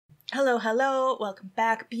Hello, hello, welcome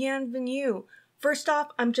back, bienvenue. First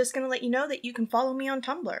off, I'm just going to let you know that you can follow me on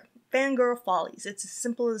Tumblr, Fangirl Follies. It's as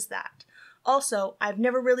simple as that. Also, I've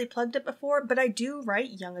never really plugged it before, but I do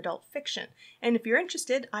write young adult fiction, and if you're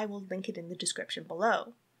interested, I will link it in the description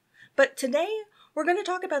below. But today, we're going to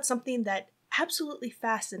talk about something that absolutely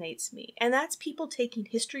fascinates me, and that's people taking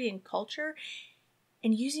history and culture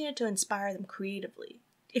and using it to inspire them creatively.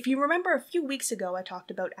 If you remember, a few weeks ago, I talked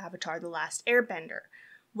about Avatar the Last Airbender.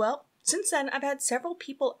 Well, since then, I've had several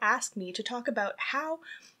people ask me to talk about how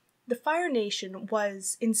the Fire Nation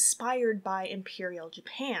was inspired by Imperial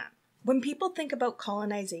Japan. When people think about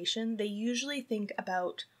colonization, they usually think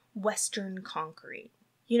about Western conquering.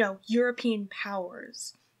 European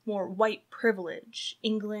powers, more white privilege,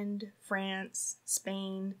 England, France,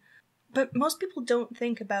 Spain. But most people don't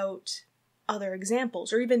think about other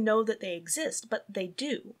examples or even know that they exist, but they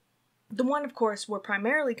do. The one, of course, we're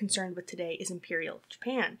primarily concerned with today is Imperial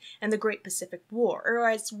Japan and the Great Pacific War, or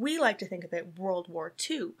as we like to think of it, World War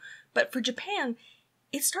II. But for Japan,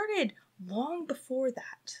 it started long before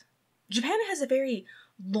that. Japan has a very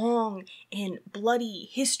long and bloody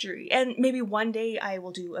history, and maybe one day I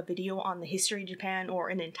will do a video on the history of Japan or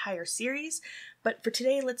an entire series, but for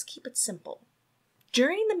today, let's keep it simple.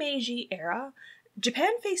 During the Meiji era,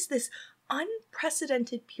 Japan faced this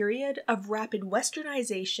unprecedented period of rapid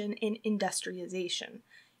westernization and industrialization.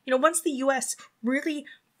 Once the US really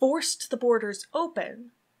forced the borders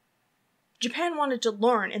open, Japan wanted to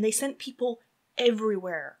learn, and they sent people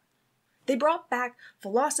everywhere. They brought back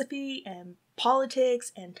philosophy and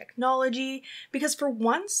politics and technology because for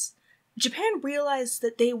once, Japan realized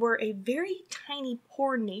that they were a very tiny,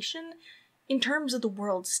 poor nation in terms of the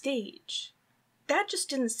world stage. That just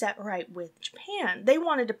didn't set right with Japan. They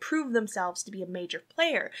wanted to prove themselves to be a major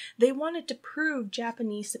player. They wanted to prove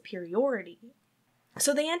Japanese superiority.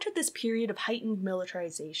 So they entered this period of heightened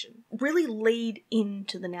militarization, really laid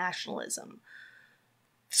into the nationalism.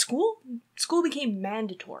 School became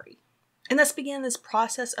mandatory. And thus began this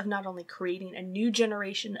process of not only creating a new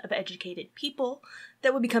generation of educated people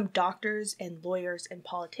that would become doctors and lawyers and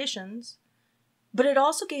politicians, but it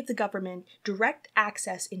also gave the government direct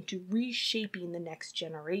access into reshaping the next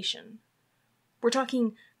generation. We're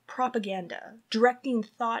talking propaganda, directing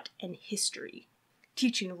thought and history,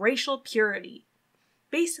 teaching racial purity,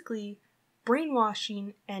 basically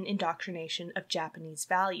brainwashing and indoctrination of Japanese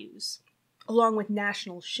values, along with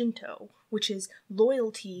national Shinto, which is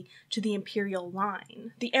loyalty to the imperial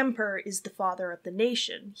line. The emperor is the father of the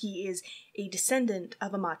nation. He is a descendant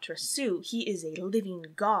of Amaterasu. He is a living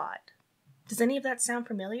god. Does any of that sound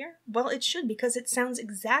familiar? Well, it should, because it sounds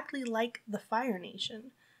exactly like the Fire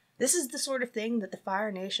Nation. This is the sort of thing that the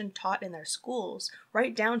Fire Nation taught in their schools,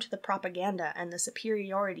 right down to the propaganda and the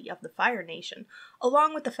superiority of the Fire Nation,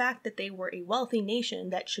 along with the fact that they were a wealthy nation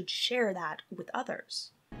that should share that with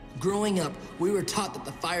others. Growing up, we were taught that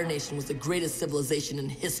the Fire Nation was the greatest civilization in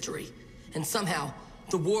history, and somehow,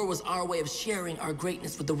 the war was our way of sharing our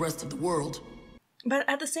greatness with the rest of the world. But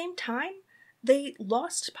at the same time, they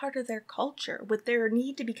lost part of their culture with their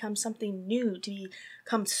need to become something new, to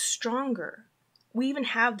become stronger. We even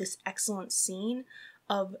have this excellent scene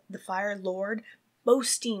of the Fire Lord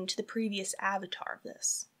boasting to the previous avatar of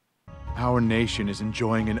this. Our nation is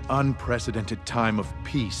enjoying an unprecedented time of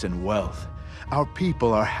peace and wealth. Our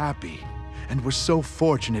people are happy, and we're so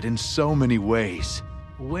fortunate in so many ways.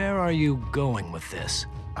 Where are you going with this?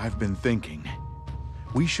 I've been thinking.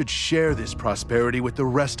 We should share this prosperity with the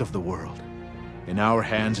rest of the world. In our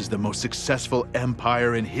hands is the most successful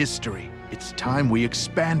empire in history. It's time we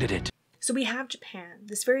expanded it. So we have Japan,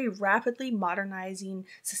 this very rapidly modernizing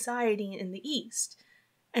society in the East.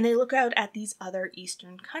 And they look out at these other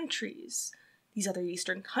Eastern countries. These other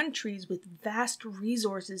Eastern countries with vast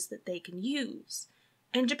resources that they can use.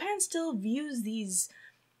 And Japan still views these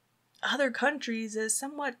other countries as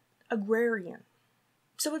somewhat agrarian.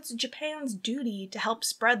 So it's Japan's duty to help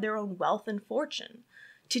spread their own wealth and fortune,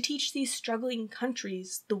 to teach these struggling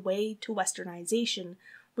countries the way to westernization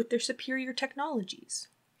with their superior technologies.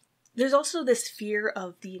 There's also this fear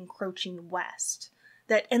of the encroaching West,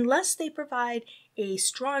 that unless they provide a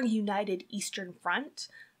strong united Eastern front,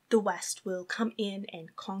 the West will come in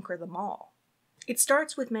and conquer them all. It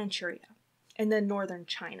starts with Manchuria, and then northern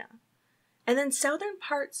China, and then southern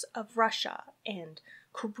parts of Russia and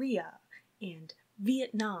Korea and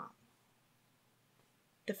Vietnam,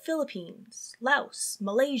 the Philippines, Laos,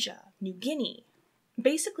 Malaysia, New Guinea.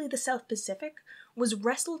 Basically, the South Pacific was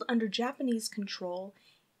wrestled under Japanese control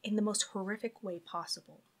in the most horrific way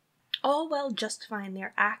possible, all while justifying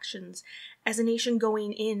their actions as a nation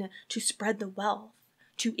going in to spread the wealth,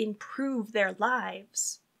 to improve their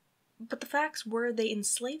lives. But the facts were they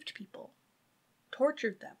enslaved people,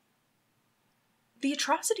 tortured them. The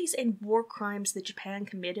atrocities and war crimes that Japan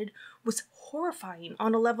committed was horrifying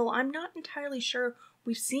on a level I'm not entirely sure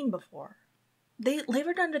we've seen before. They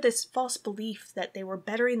labored under this false belief that they were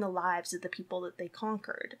bettering the lives of the people that they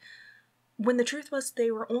conquered, when the truth was they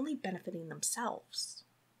were only benefiting themselves.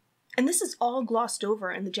 And this is all glossed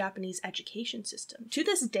over in the Japanese education system. To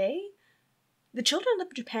this day, the children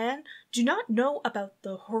of Japan do not know about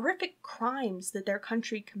the horrific crimes that their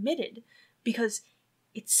country committed because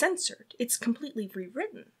it's censored. It's completely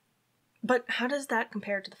rewritten. But how does that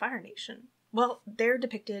compare to the Fire Nation? Well, they're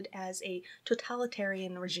depicted as a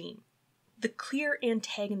totalitarian regime, the clear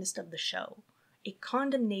antagonist of the show, a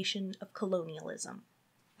condemnation of colonialism.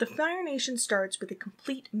 The Fire Nation starts with a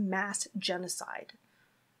complete mass genocide.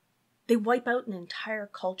 They wipe out an entire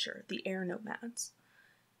culture, the air nomads.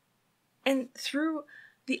 And through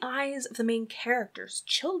the eyes of the main characters,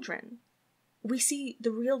 children, we see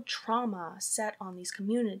the real trauma set on these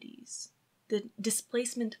communities, the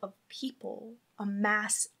displacement of people, a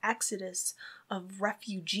mass exodus of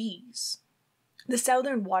refugees. The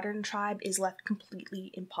Southern Wadern tribe is left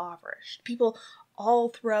completely impoverished. People all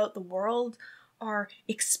throughout the world are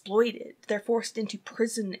exploited. They're forced into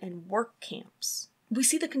prison and work camps. We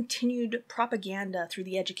see the continued propaganda through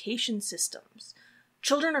the education systems.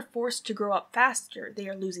 Children are forced to grow up faster. They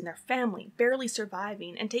are losing their family, barely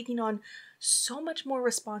surviving, and taking on so much more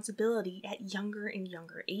responsibility at younger and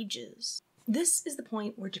younger ages. This is the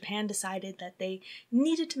point where Japan decided that they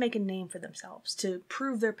needed to make a name for themselves, to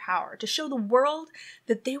prove their power, to show the world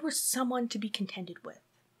that they were someone to be contended with.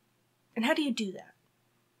 And how do you do that?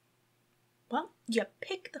 Well, you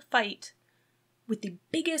pick the fight with the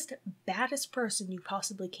biggest, baddest person you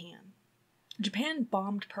possibly can. Japan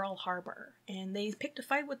bombed Pearl Harbor, and they picked a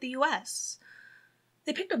fight with the US.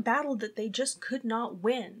 They picked a battle that they just could not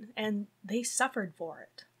win, and they suffered for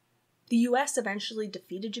it. The US eventually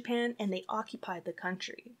defeated Japan, and they occupied the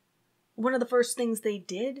country. One of the first things they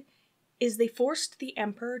did is they forced the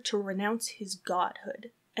emperor to renounce his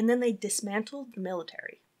godhood, and then they dismantled the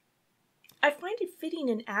military. I find it fitting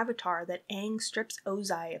in Avatar that Aang strips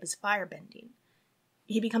Ozai of his firebending.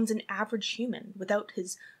 He becomes an average human without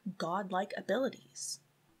his godlike abilities.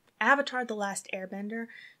 Avatar the Last Airbender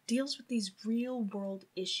deals with these real-world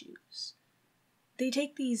issues. They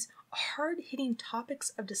take these hard-hitting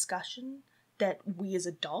topics of discussion that we as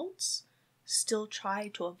adults still try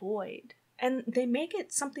to avoid, and they make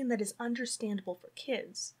it something that is understandable for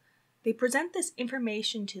kids. They present this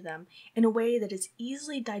information to them in a way that is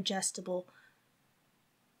easily digestible,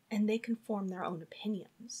 and they can form their own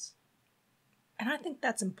opinions. And I think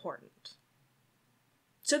that's important.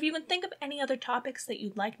 So if you can think of any other topics that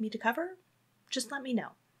you'd like me to cover, just let me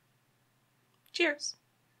know. Cheers!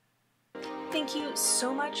 Thank you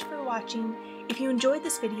so much for watching. If you enjoyed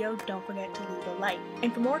this video, don't forget to leave a like.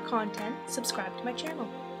 And for more content, subscribe to my channel.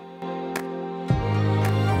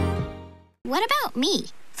 What about me?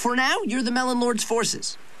 For now, you're the Melon Lord's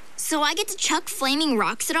forces. So I get to chuck flaming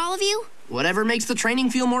rocks at all of you? Whatever makes the training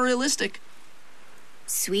feel more realistic.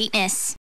 Sweetness.